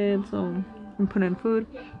tea with it. So and put in food.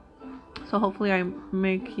 So hopefully I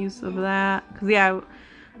make use of that. Because yeah,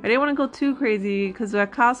 I didn't want to go too crazy because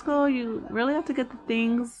at Costco, you really have to get the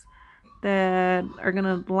things that are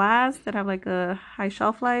gonna last, that have like a high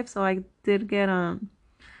shelf life. So I did get I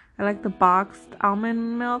like the boxed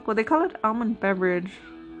almond milk. Well, they call it almond beverage.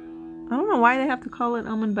 I don't know why they have to call it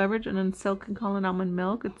almond beverage and then Silk can call it almond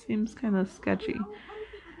milk. It seems kind of sketchy.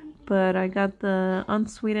 But I got the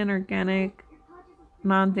unsweetened organic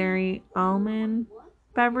non-dairy almond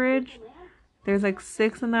beverage. There's like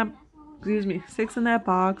six in that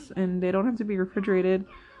box, and they don't have to be refrigerated.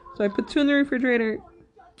 So I put 2 in the refrigerator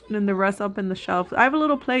and then the rest up in the shelf. I have a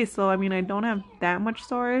little place, so I mean I don't have that much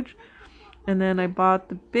storage. And then I bought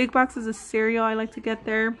the big boxes of cereal I like to get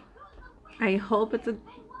there. I hope it's a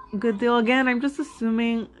good deal. Again, I'm just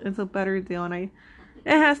assuming it's a better deal, and it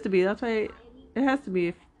has to be. That's why it has to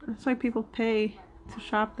be. That's why people pay to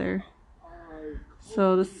shop there.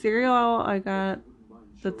 So the cereal, I got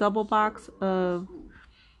the double box of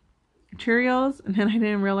Cheerios, and then I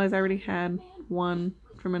didn't realize I already had one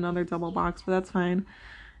from another double box, but that's fine.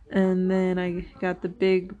 And then I got the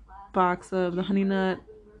big box of the honey nut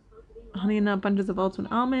bunches of oats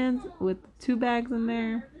with almonds with 2 bags in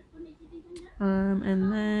there.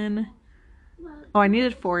 And then I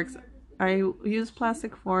needed forks. I used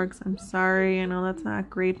plastic forks. I'm sorry, I know that's not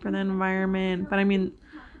great for the environment, but I mean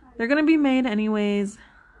they're gonna be made anyways,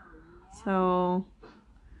 so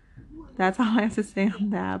that's all I have to say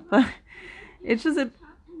on that. But it's just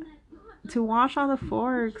to wash all the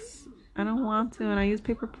forks, I don't want to, and I use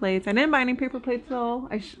paper plates. I didn't buy any paper plates though.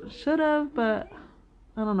 I should have, but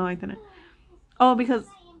I don't know, I didn't. Oh, because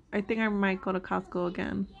I think I might go to Costco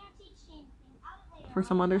again for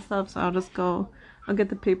some other stuff, so I'll get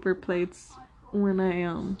the paper plates when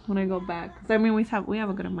I go back. Cause I mean we have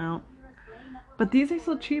a good amount, but these are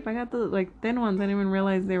so cheap. I got the like thin ones. I didn't even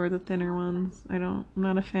realize they were the thinner ones. I'm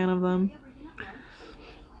not a fan of them.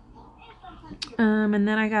 And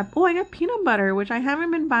then I got peanut butter, which I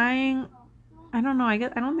haven't been buying. I don't know. I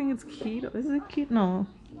don't think it's keto. Is it keto? No,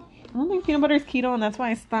 I don't think peanut butter is keto, and that's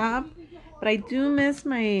why I stopped. But I do miss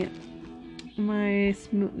my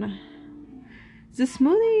smoothie. Is it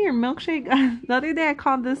smoothie or milkshake? The other day I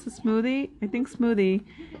called this a smoothie. I think smoothie.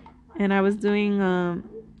 And I was doing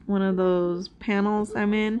one of those panels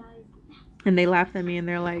I'm in. And they laughed at me and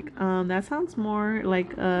they're like, that sounds more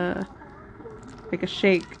like a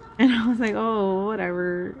shake. And I was like, oh,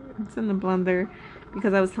 whatever. It's in the blender.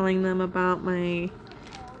 Because I was telling them about my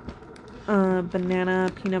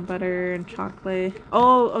banana, peanut butter, and chocolate.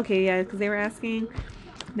 Oh, okay, yeah. Because they were asking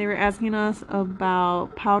us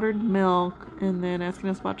about powdered milk, and then asking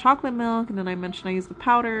us about chocolate milk, and then I mentioned I use the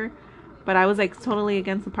powder, but I was like totally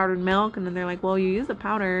against the powdered milk, and then they're like, well, you use the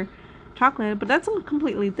powder chocolate, but that's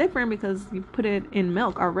completely different because you put it in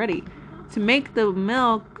milk already. To make the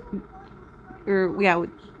milk,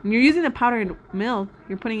 when you're using the powdered milk,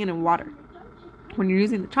 you're putting it in water. When you're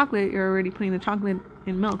using the chocolate, you're already putting the chocolate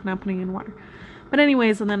in milk, not putting it in water. But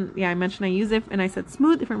anyways, so then, I mentioned I use it, and I said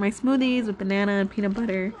smoothie for my smoothies with banana and peanut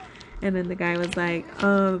butter. And then the guy was like,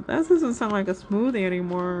 that doesn't sound like a smoothie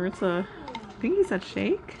anymore. It's I think he said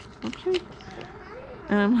shake? Milkshake?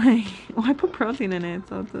 And I'm like, well, I put protein in it,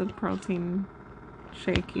 so it's a protein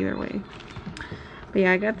shake either way. But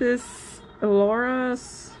yeah, I got this Laura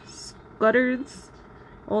Scudder's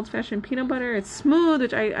old-fashioned peanut butter. It's smooth,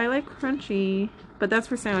 which I like crunchy, but that's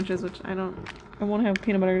for sandwiches, which I won't have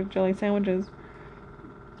peanut butter jelly sandwiches.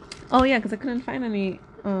 Oh yeah, because I couldn't find any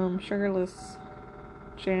sugarless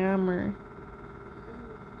jam or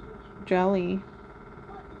jelly.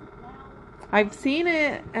 I've seen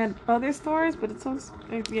it at other stores, but it's like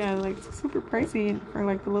super pricey for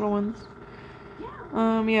like the little ones.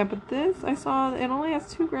 Yeah, but this I saw it only has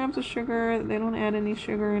 2 grams of sugar. They don't add any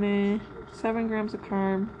sugar in it. 7 grams of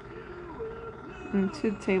carb and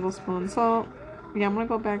 2 tablespoons. So yeah, I'm gonna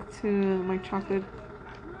go back to my chocolate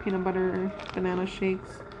peanut butter banana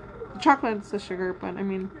shakes. Chocolate's the sugar, but I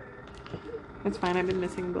mean it's fine. I've been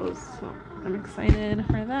missing those, so I'm excited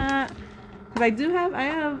for that. Because I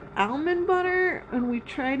have almond butter, and we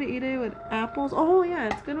try to eat it with apples. Oh yeah,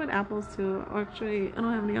 it's good with apples too. Actually, I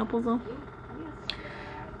don't have any apples though.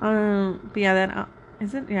 But yeah,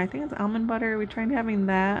 is it? Yeah, I think it's almond butter. We tried having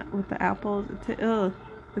that with the apples.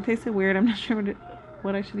 It tasted weird. I'm not sure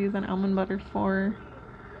what I should use an almond butter for,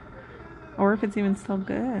 or if it's even still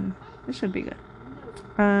good. It should be good.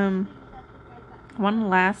 One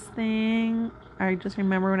last thing. I just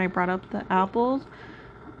remember when I brought up the apples.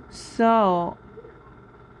 So,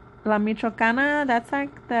 La Michoacana, that's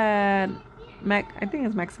like that I think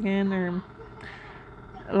it's Mexican or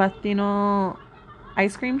Latino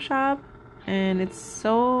ice cream shop, and it's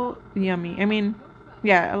so yummy. I mean,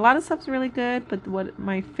 yeah, a lot of stuff's really good, but what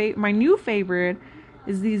my new favorite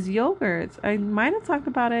is these yogurts. I might have talked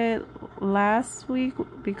about it last week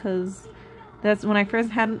because that's when I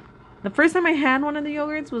first had. The first time I had one of the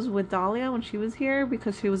yogurts was with Dahlia when she was here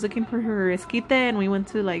because she was looking for her esquite, and we went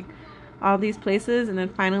to like all these places, and then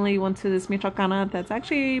finally went to this Michoacana that's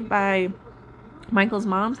actually by Michael's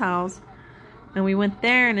mom's house, and we went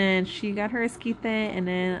there, and then she got her esquite, and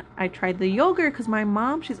then I tried the yogurt because my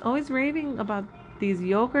mom, she's always raving about these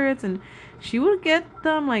yogurts, and she would get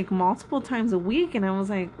them like multiple times a week, and I was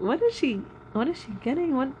like, what is she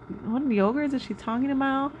getting? What yogurts is she talking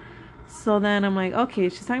about? So then I'm like, okay,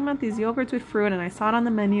 she's talking about these yogurts with fruit, and I saw it on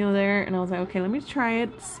the menu there, and I was like, okay, let me try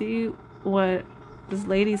it, see what this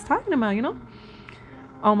lady's talking about, you know?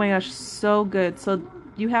 Oh my gosh, so good. So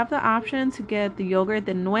you have the option to get the yogurt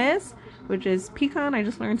de nuez, which is pecan. I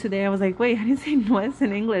just learned today. I was like, wait, how do you say nuez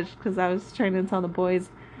in English? Because I was trying to tell the boys,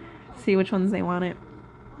 see which ones they wanted.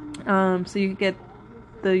 So you get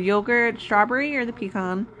the yogurt strawberry or the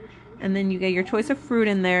pecan, and then you get your choice of fruit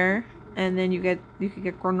in there. And then you could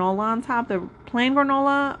get granola on top, the plain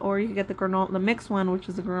granola, or you could get the mixed one, which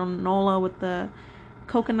is the granola with the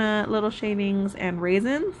coconut little shavings and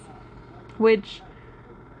raisins, which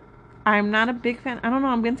I'm not a big fan. I don't know,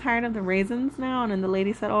 I'm getting tired of the raisins now. And then the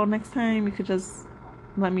lady said, oh, next time you could just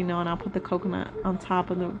let me know and I'll put the coconut on top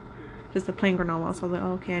of just the plain granola. So I was like,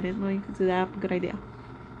 oh, okay, I didn't know you could do that, but good idea.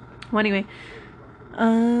 Well, anyway,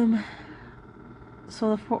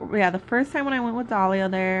 so the first time when I went with Dahlia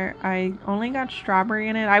there, I only got strawberry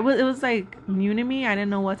in it. It was like new to me. I didn't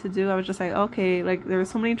know what to do. I was just like, okay, like there were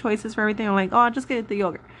so many choices for everything. I'm like, oh, I'll just get the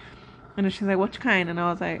yogurt. And then she's like, which kind? And I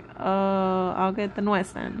was like, I'll get the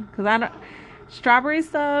nuez then, because strawberry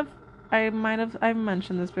stuff. I've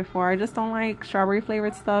mentioned this before. I just don't like strawberry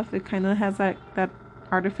flavored stuff. It kind of has that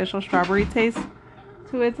artificial strawberry taste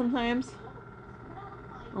to it sometimes.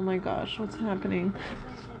 Oh my gosh, what's happening?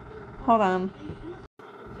 Hold on.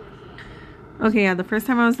 Okay, yeah, the first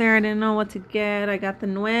time I was there, I didn't know what to get. I got the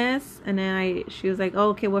nuez, and then she was like, oh,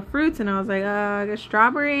 okay, what fruits? And I was like, I got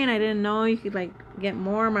strawberry, and I didn't know you could, like, get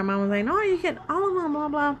more. My mom was like, no, you get all of them, blah,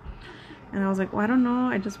 blah. And I was like, well, I don't know.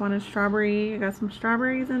 I just wanted strawberry. I got some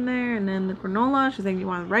strawberries in there, and then the granola. She's like, you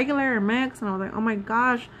want regular or mixed? And I was like, oh my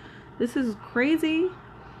gosh, this is crazy.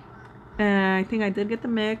 And I think I did get the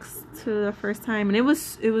mix to the first time, and it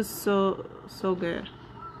was so good.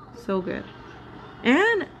 So good.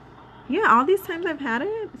 And yeah, all these times I've had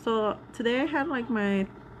it. So today I had like my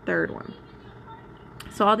third one.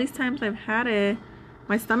 So all these times I've had it,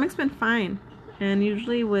 my stomach's been fine. And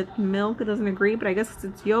usually with milk it doesn't agree, but I guess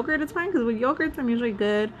it's yogurt, it's fine, because with yogurts I'm usually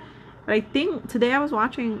good. But I think today I was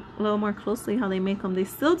watching a little more closely how they make them. They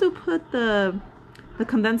still do put the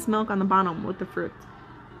condensed milk on the bottom with the fruit.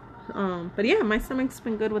 But yeah, my stomach's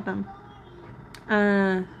been good with them.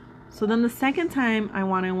 So then the second time I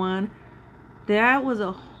wanted one, that was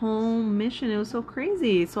a whole mission. It was so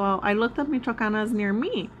crazy. So I looked up Michoacanas near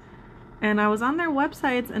me, and I was on their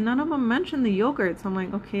websites, and none of them mentioned the yogurt. So I'm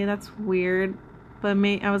like, okay, that's weird. But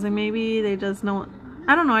I was like, maybe they just know.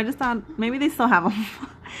 I don't know. I just thought maybe they still have them.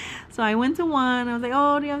 So I went to one. I was like,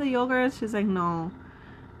 oh, do you have the yogurt? She's like, no.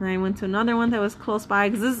 And I went to another one that was close by,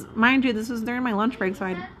 because mind you, this was during my lunch break, so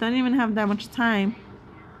I didn't even have that much time.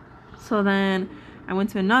 So then I went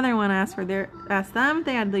to another one, asked them if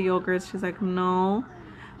they had the yogurts. She's like, no.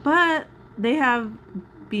 But they have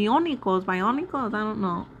bionicos, I don't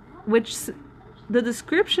know. Which the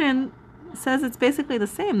description says it's basically the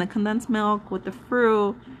same. The condensed milk with the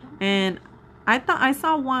fruit. And I thought I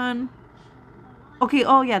saw one. Okay,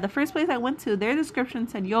 oh yeah, the first place I went to, their description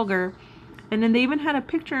said yogurt. And then they even had a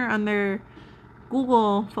picture on their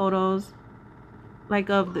Google photos, like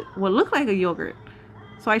of what looked like a yogurt.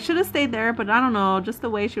 So I should have stayed there, but I don't know, just the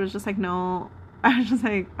way she was just like, no. I was just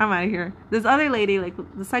like, I'm out of here. This other lady, like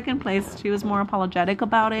the second place, she was more apologetic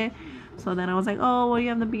about it. So then I was like, oh, well, you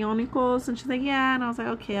have the bionicos? And she's like, yeah. And I was like,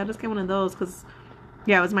 okay, I'll just get one of those, because,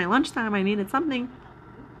 yeah, it was my lunchtime. I needed something.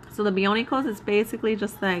 So the bionicos is basically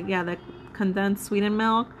just like, yeah, the condensed sweetened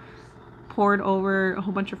milk poured over a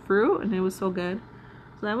whole bunch of fruit, and it was so good.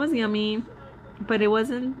 So that was yummy, but it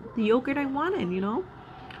wasn't the yogurt I wanted, you know.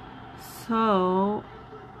 So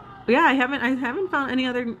yeah, I haven't found any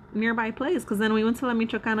other nearby place, because then we went to La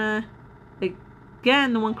Michoacana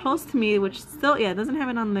again, the one close to me, which still, yeah, doesn't have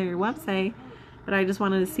it on their website, but I just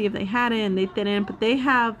wanted to see if they had it, and they didn't. But they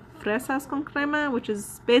have fresas con crema, which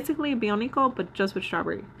is basically a bionico, but just with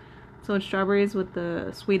strawberry. So it's strawberries with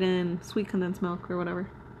the sweet condensed milk or whatever.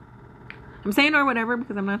 I'm saying or whatever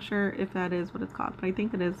because I'm not sure if that is what it's called, but I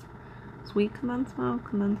think it is sweet condensed milk.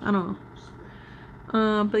 I don't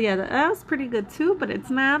know. But yeah, that was pretty good too, but it's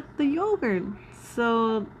not the yogurt.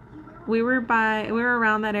 So we were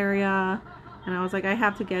around that area, and I was like, I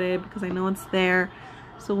have to get it because I know it's there.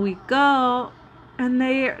 So we go, and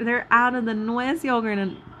they're out of the nuez yogurt,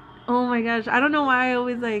 and oh my gosh, I don't know why I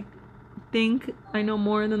always like think I know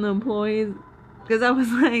more than the employees, because I was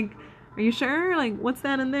like, are you sure? Like, what's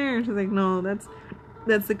that in there? And she's like, no, that's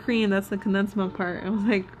the cream, that's the condensed milk part. I was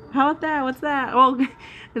like, how about that? What's that? Oh,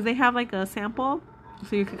 because they have like a sample,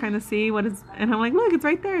 so you can kind of see what is. And I'm like, look, it's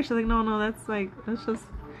right there. She's like, no, that's just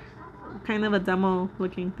kind of a demo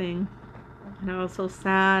looking thing. And I was so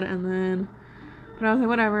sad. And then, but I was like,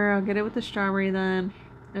 whatever, I'll get it with the strawberry then.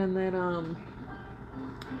 And then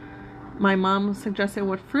my mom suggested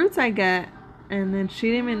what fruits I get, and then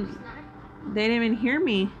they didn't even hear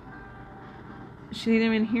me. She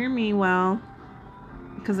didn't even hear me well,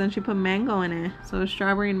 because then she put mango in it, so it was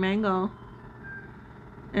strawberry and mango.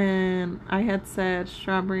 And I had said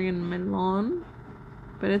strawberry and melon,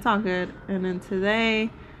 but it's all good. And then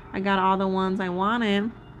today I got all the ones I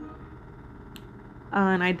wanted,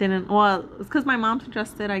 and I didn't. Well, it's because my mom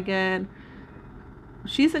suggested I get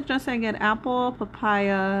apple,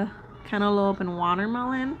 papaya, cantaloupe, and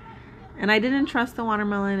watermelon. And I didn't trust the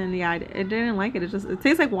watermelon, and yeah, I didn't like it. It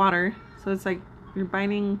tastes like water, so it's like you're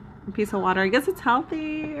biting a piece of water. I guess it's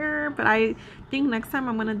healthier, but I think next time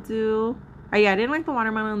I'm gonna do. Yeah, I didn't like the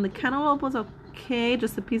watermelon. The cantaloupe was okay,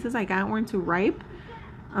 just the pieces I got weren't too ripe.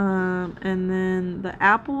 And then the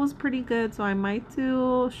apple was pretty good, so I might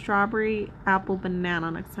do strawberry, apple,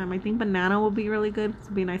 banana next time. I think banana will be really good because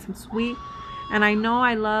it'll be nice and sweet. And I know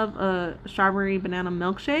I love a strawberry banana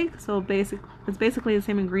milkshake, so it's basically the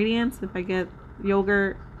same ingredients. If I get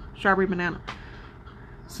yogurt, strawberry, banana.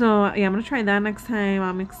 So yeah, I'm gonna try that next time.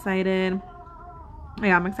 I'm excited.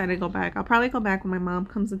 Yeah, I'm excited to go back. I'll probably go back when my mom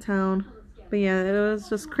comes to town. But yeah, it was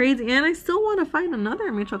just crazy. And I still want to find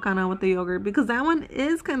another Michoacana with the yogurt, because that one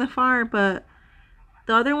is kind of far. But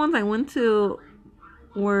the other ones I went to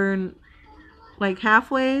were like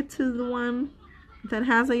halfway to the one that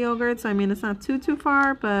has a yogurt. So I mean, it's not too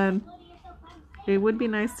far, but it would be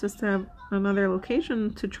nice just to have another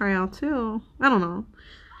location to try out too. I don't know.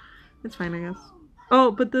 It's fine, I guess.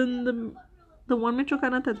 Oh, but then the one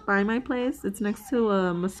Michoacana that's by my place, it's next to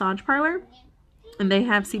a massage parlor. And they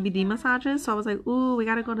have CBD massages. So I was like, ooh, we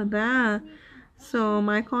gotta go to that. So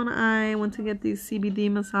Michael and I went to get these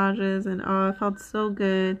CBD massages, and oh, it felt so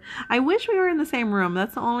good. I wish we were in the same room.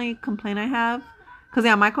 That's the only complaint I have. Because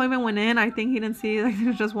yeah, Michael even went in. I think he didn't see, like,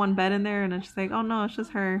 there's just one bed in there. And it's just like, oh no, it's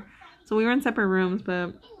just her. So we were in separate rooms,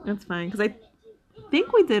 but it's fine. Because I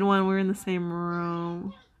think we did one. We were in the same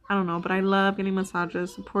room. I don't know, but I love getting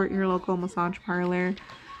massages. Support your local massage parlor.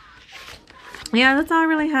 Yeah, that's all I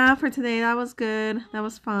really have for today. That was good. That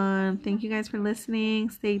was fun. Thank you guys for listening.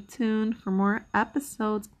 Stay tuned for more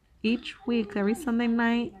episodes each week, every Sunday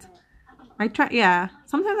night.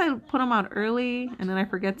 Sometimes I put them out early, and then I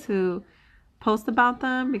forget to post about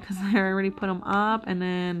them because I already put them up. And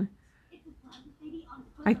then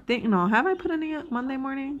I think, no, have I put any up Monday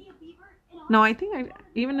morning? No, I think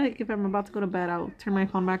even if I'm about to go to bed, I'll turn my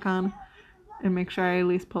phone back on and make sure I at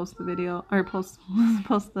least post the video, or post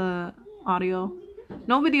the audio.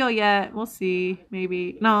 No video yet. We'll see.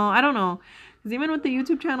 Maybe. No, I don't know. Because even with the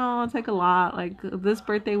YouTube channel, it's like a lot. Like this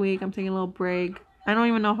birthday week, I'm taking a little break. I don't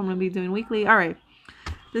even know if I'm going to be doing weekly. All right.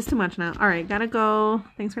 This is too much now. All right. Gotta go.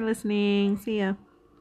 Thanks for listening. See ya.